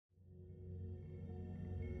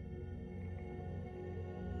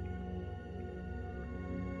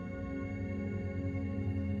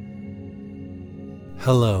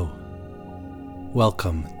Hello.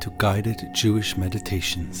 Welcome to Guided Jewish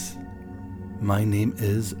Meditations. My name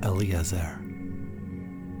is Eliezer.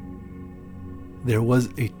 There was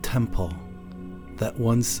a temple that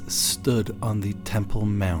once stood on the Temple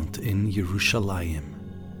Mount in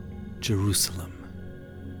Yerushalayim, Jerusalem,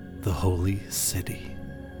 the holy city.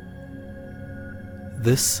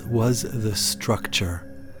 This was the structure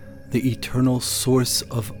the eternal source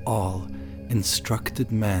of all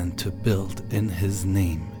instructed man to build in his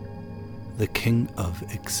name, the King of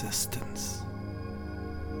existence.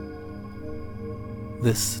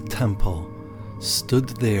 This temple stood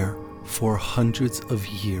there for hundreds of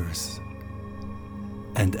years,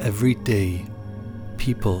 and every day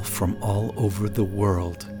people from all over the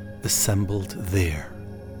world assembled there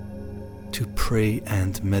to pray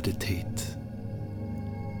and meditate,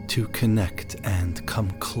 to connect and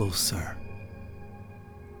come closer,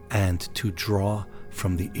 and to draw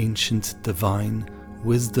from the ancient divine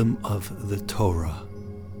wisdom of the Torah,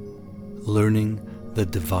 learning the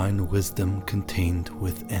divine wisdom contained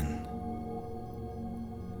within.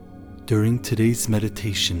 During today's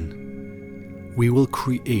meditation, we will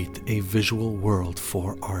create a visual world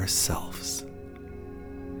for ourselves.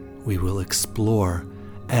 We will explore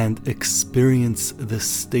and experience the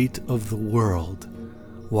state of the world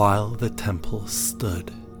while the temple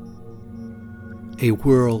stood. A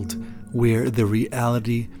world where the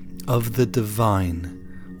reality of the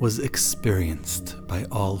divine was experienced by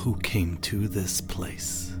all who came to this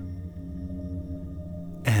place.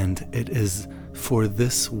 And it is for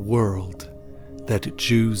this world that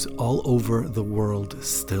Jews all over the world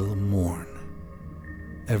still mourn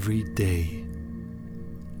every day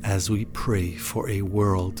as we pray for a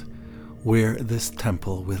world where this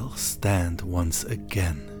temple will stand once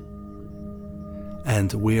again,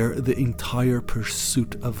 and where the entire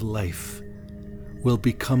pursuit of life will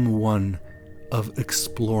become one of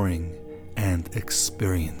exploring and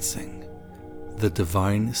experiencing the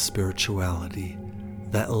divine spirituality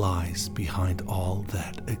that lies behind all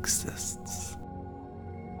that exists.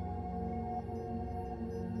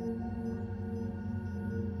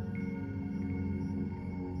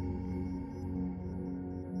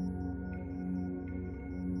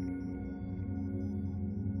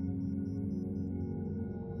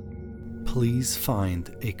 Please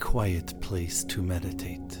find a quiet place to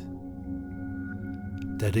meditate.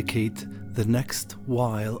 Dedicate the next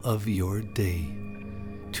while of your day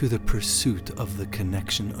to the pursuit of the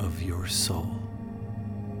connection of your soul,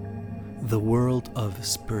 the world of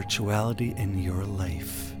spirituality in your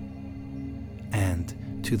life,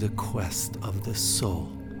 and to the quest of the soul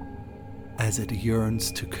as it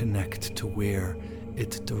yearns to connect to where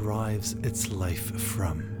it derives its life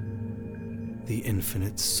from, the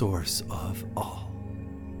infinite source of all.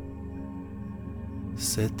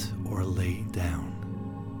 Sit or lay down.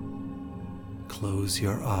 Close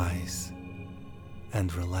your eyes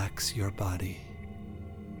and relax your body.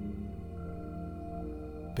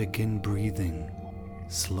 Begin breathing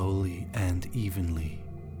slowly and evenly,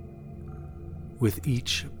 with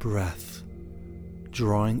each breath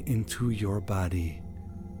drawing into your body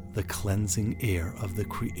the cleansing air of the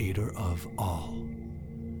Creator of all,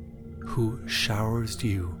 who showers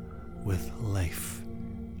you with life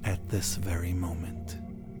at this very moment.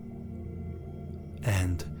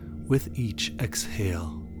 And with each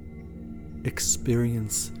exhale,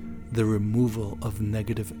 experience the removal of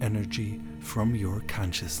negative energy from your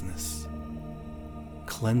consciousness,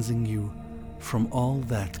 cleansing you from all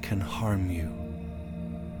that can harm you,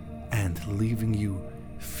 and leaving you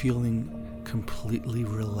feeling completely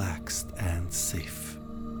relaxed and safe,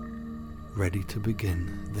 ready to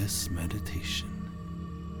begin this meditation.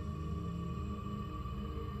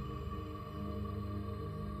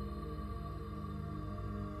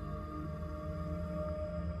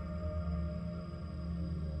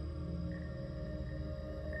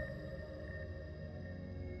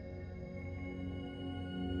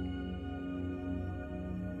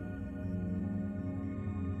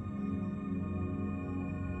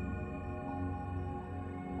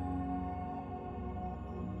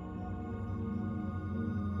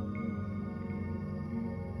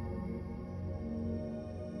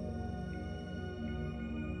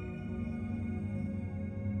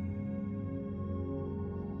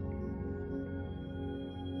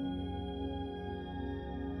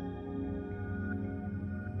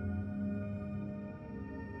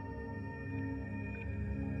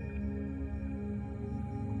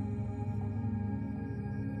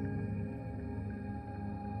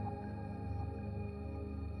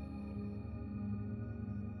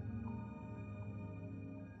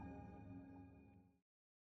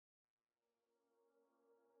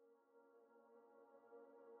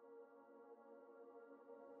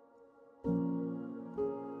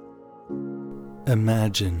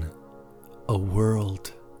 Imagine a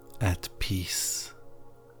world at peace.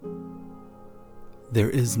 There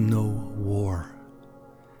is no war,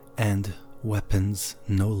 and weapons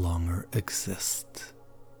no longer exist.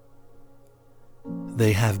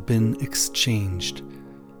 They have been exchanged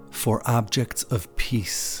for objects of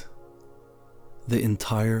peace, the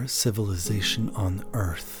entire civilization on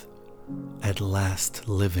Earth at last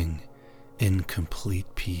living in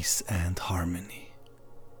complete peace and harmony.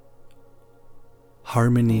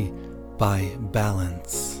 Harmony by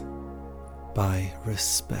balance, by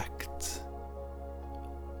respect,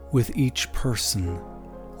 with each person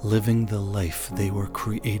living the life they were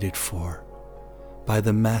created for by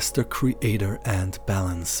the Master Creator and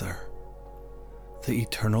Balancer, the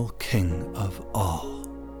Eternal King of all,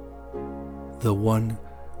 the one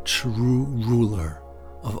true ruler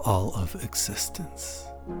of all of existence.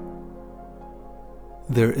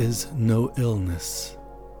 There is no illness,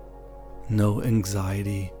 no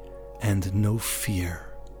anxiety, and no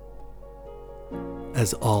fear,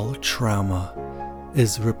 as all trauma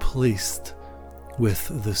is replaced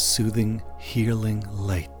with the soothing, healing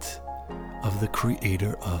light of the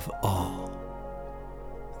Creator of all,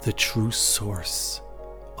 the true source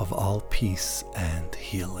of all peace and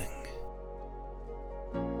healing.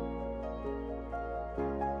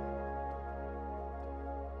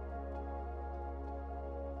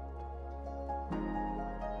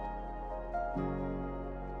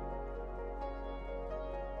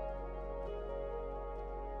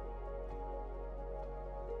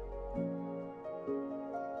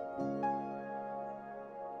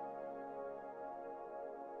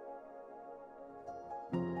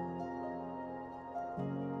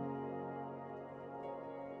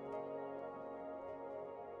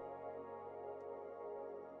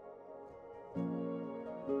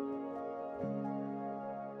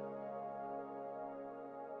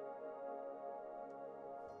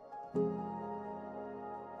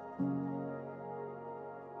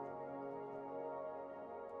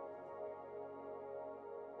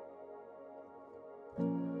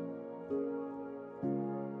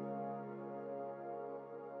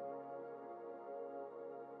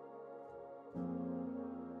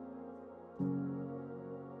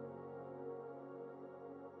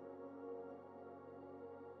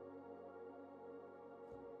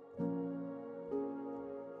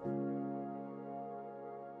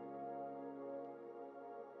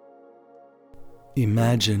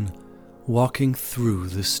 Imagine walking through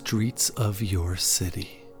the streets of your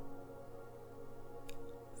city.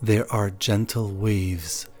 There are gentle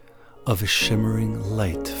waves of a shimmering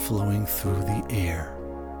light flowing through the air,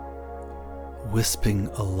 wisping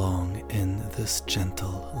along in this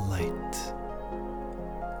gentle light,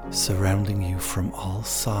 surrounding you from all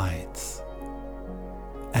sides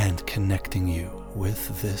and connecting you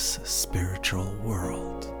with this spiritual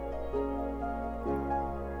world.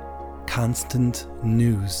 Constant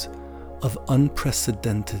news of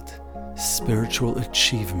unprecedented spiritual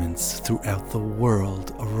achievements throughout the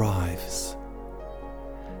world arrives,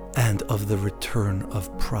 and of the return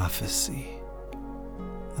of prophecy,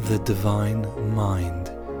 the divine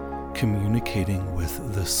mind communicating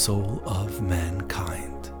with the soul of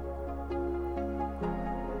mankind.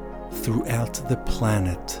 Throughout the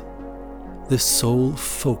planet, the sole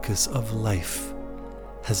focus of life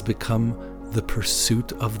has become the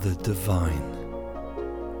pursuit of the divine,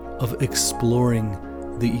 of exploring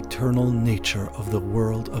the eternal nature of the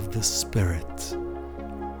world of the Spirit,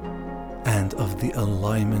 and of the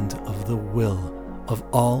alignment of the will of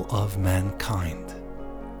all of mankind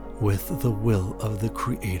with the will of the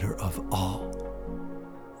Creator of all,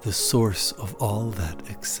 the source of all that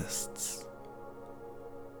exists.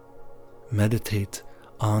 Meditate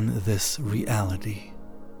on this reality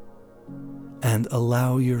and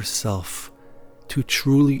allow yourself to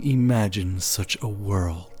truly imagine such a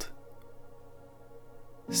world.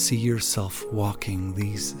 See yourself walking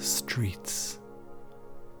these streets,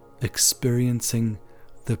 experiencing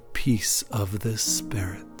the peace of the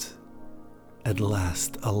Spirit, at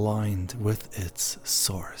last aligned with its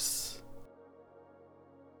source.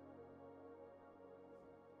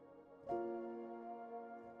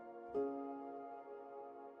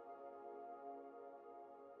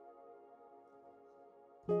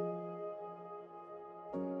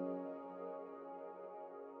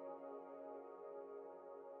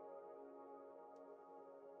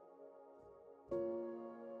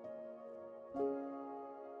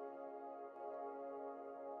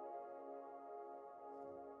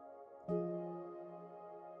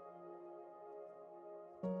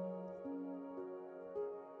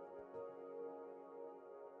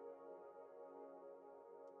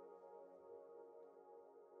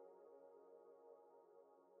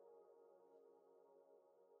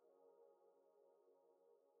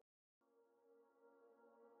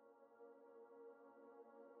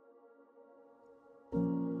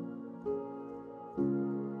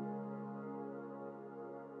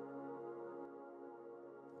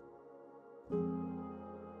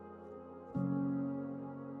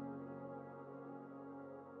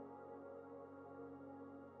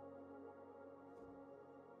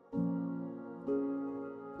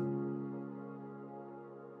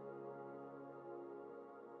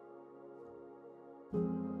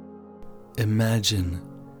 Imagine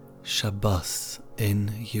Shabbos in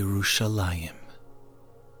Yerushalayim.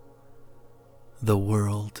 The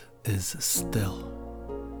world is still.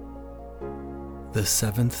 The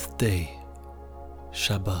seventh day,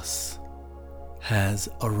 Shabbos, has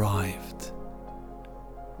arrived,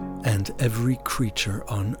 and every creature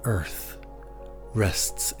on earth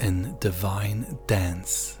rests in divine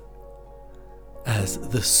dance as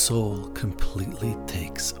the soul completely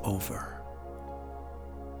takes over.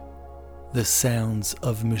 The sounds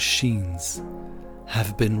of machines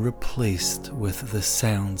have been replaced with the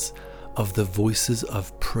sounds of the voices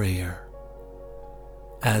of prayer,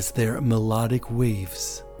 as their melodic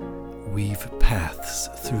waves weave paths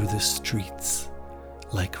through the streets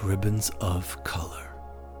like ribbons of color.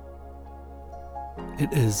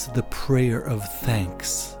 It is the prayer of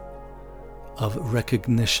thanks, of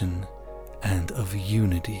recognition, and of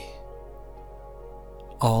unity.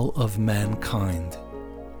 All of mankind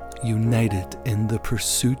united in the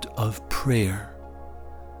pursuit of prayer,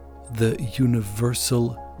 the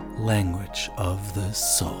universal language of the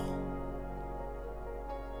soul.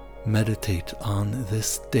 Meditate on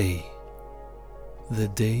this day, the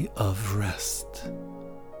day of rest,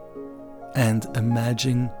 and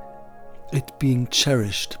imagine it being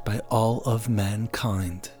cherished by all of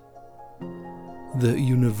mankind, the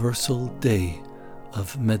universal day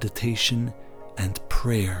of meditation and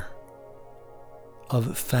prayer,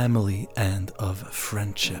 of family and of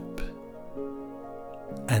friendship,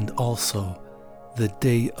 and also the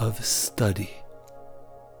day of study,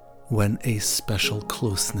 when a special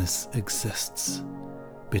closeness exists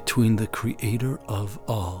between the Creator of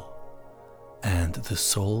all and the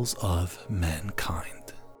souls of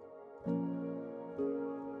mankind.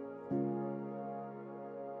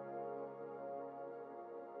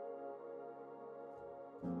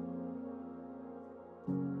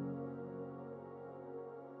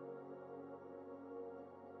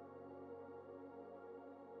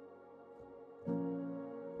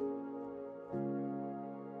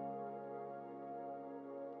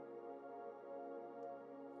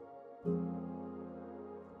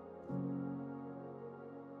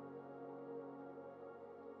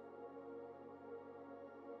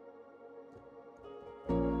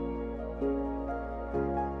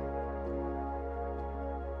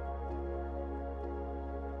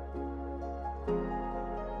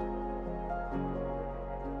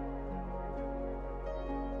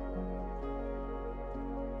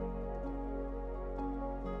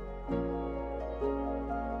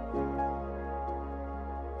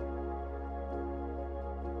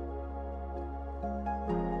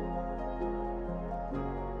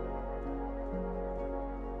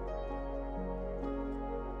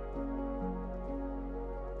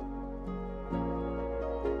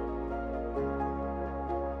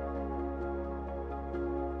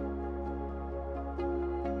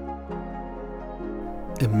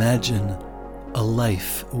 Imagine a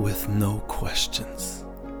life with no questions.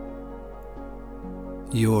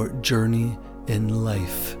 Your journey in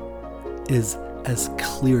life is as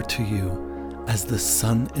clear to you as the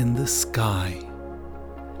sun in the sky,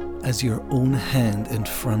 as your own hand in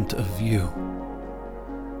front of you,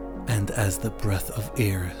 and as the breath of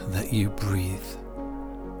air that you breathe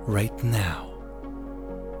right now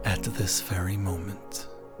at this very moment.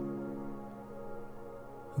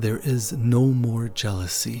 There is no more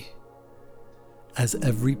jealousy, as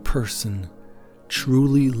every person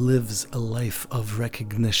truly lives a life of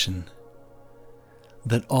recognition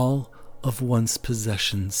that all of one's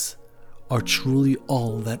possessions are truly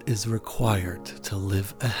all that is required to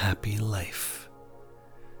live a happy life,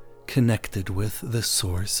 connected with the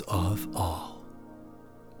source of all.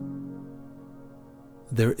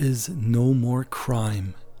 There is no more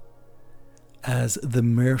crime, as the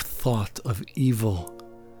mere thought of evil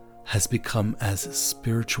has become as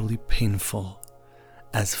spiritually painful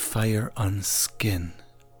as fire on skin,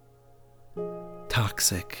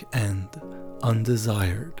 toxic and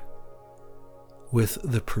undesired, with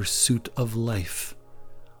the pursuit of life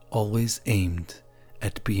always aimed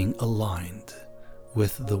at being aligned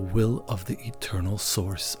with the will of the eternal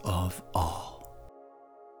source of all.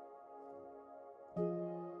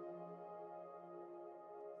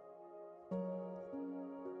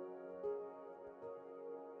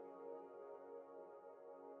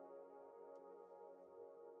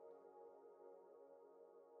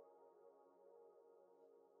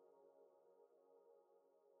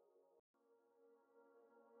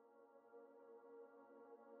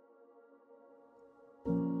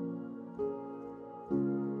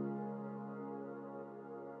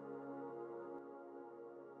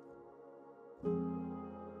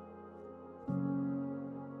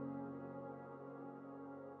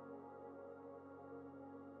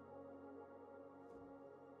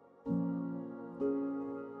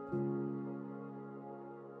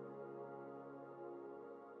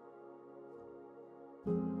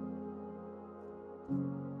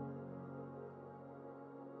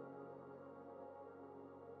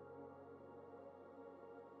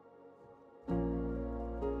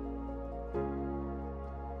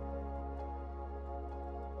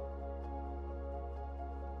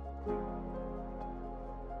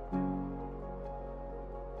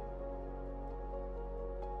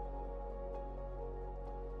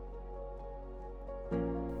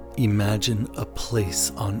 Imagine a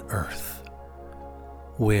place on earth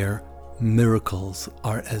where miracles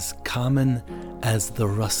are as common as the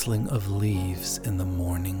rustling of leaves in the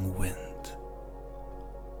morning wind.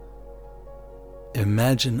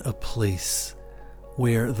 Imagine a place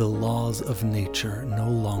where the laws of nature no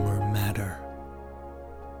longer matter,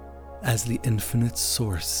 as the infinite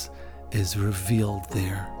source is revealed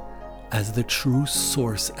there as the true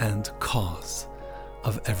source and cause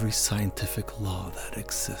of every scientific law that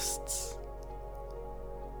exists.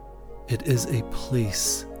 It is a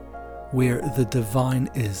place where the divine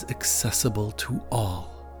is accessible to all,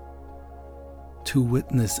 to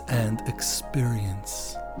witness and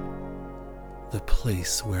experience, the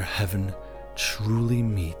place where heaven truly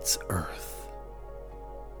meets earth.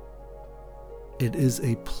 It is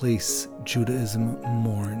a place Judaism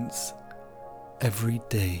mourns every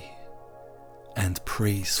day and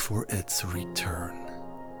prays for its return.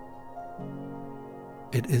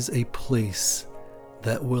 It is a place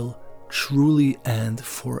that will truly and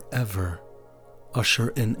forever usher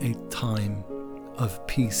in a time of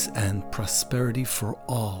peace and prosperity for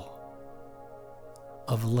all,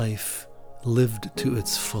 of life lived to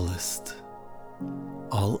its fullest,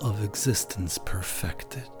 all of existence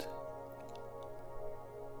perfected.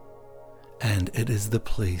 And it is the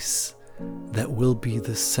place that will be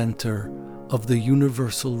the center of the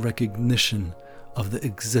universal recognition of the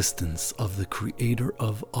existence of the Creator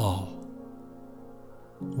of all,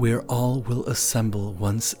 where all will assemble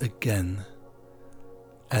once again,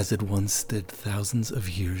 as it once did thousands of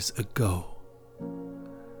years ago,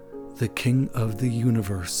 the King of the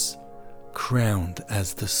universe crowned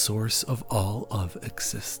as the source of all of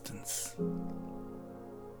existence.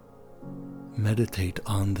 Meditate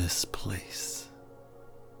on this place.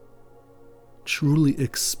 Truly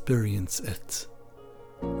experience it,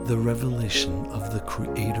 the revelation of the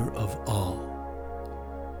Creator of all,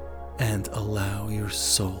 and allow your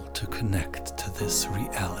soul to connect to this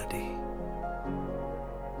reality.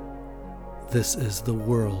 This is the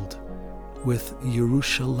world with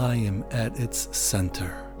Yerushalayim at its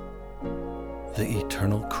center, the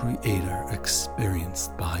eternal Creator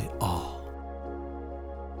experienced by all.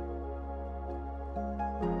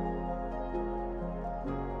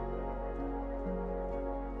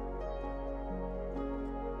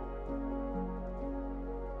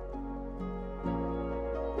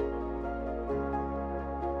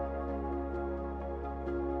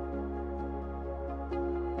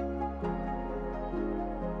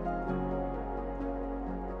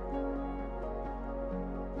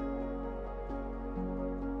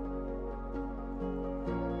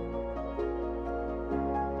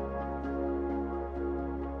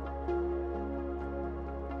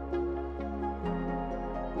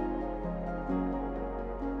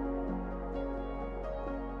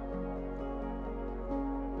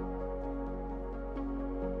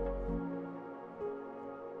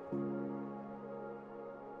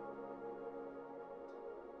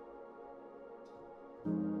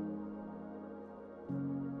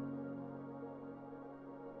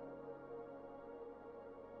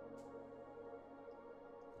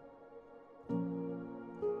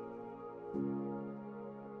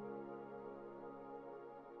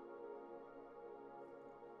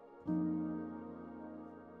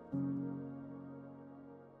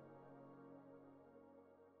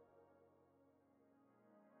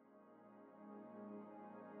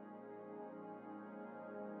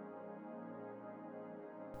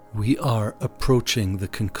 We are approaching the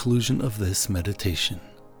conclusion of this meditation.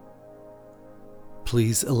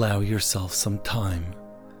 Please allow yourself some time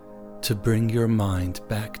to bring your mind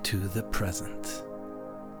back to the present.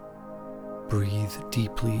 Breathe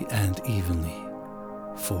deeply and evenly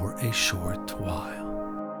for a short while.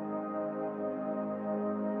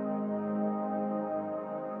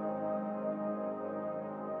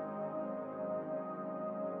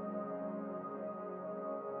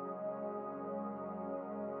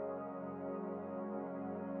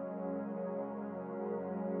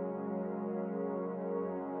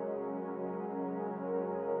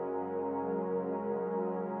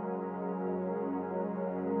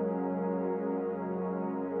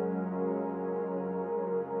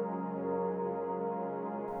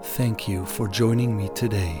 Thank you for joining me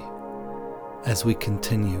today as we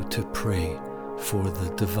continue to pray for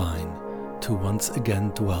the divine to once again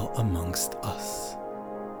dwell amongst us.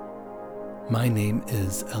 My name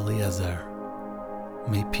is Eliezer.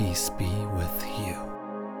 May peace be with you.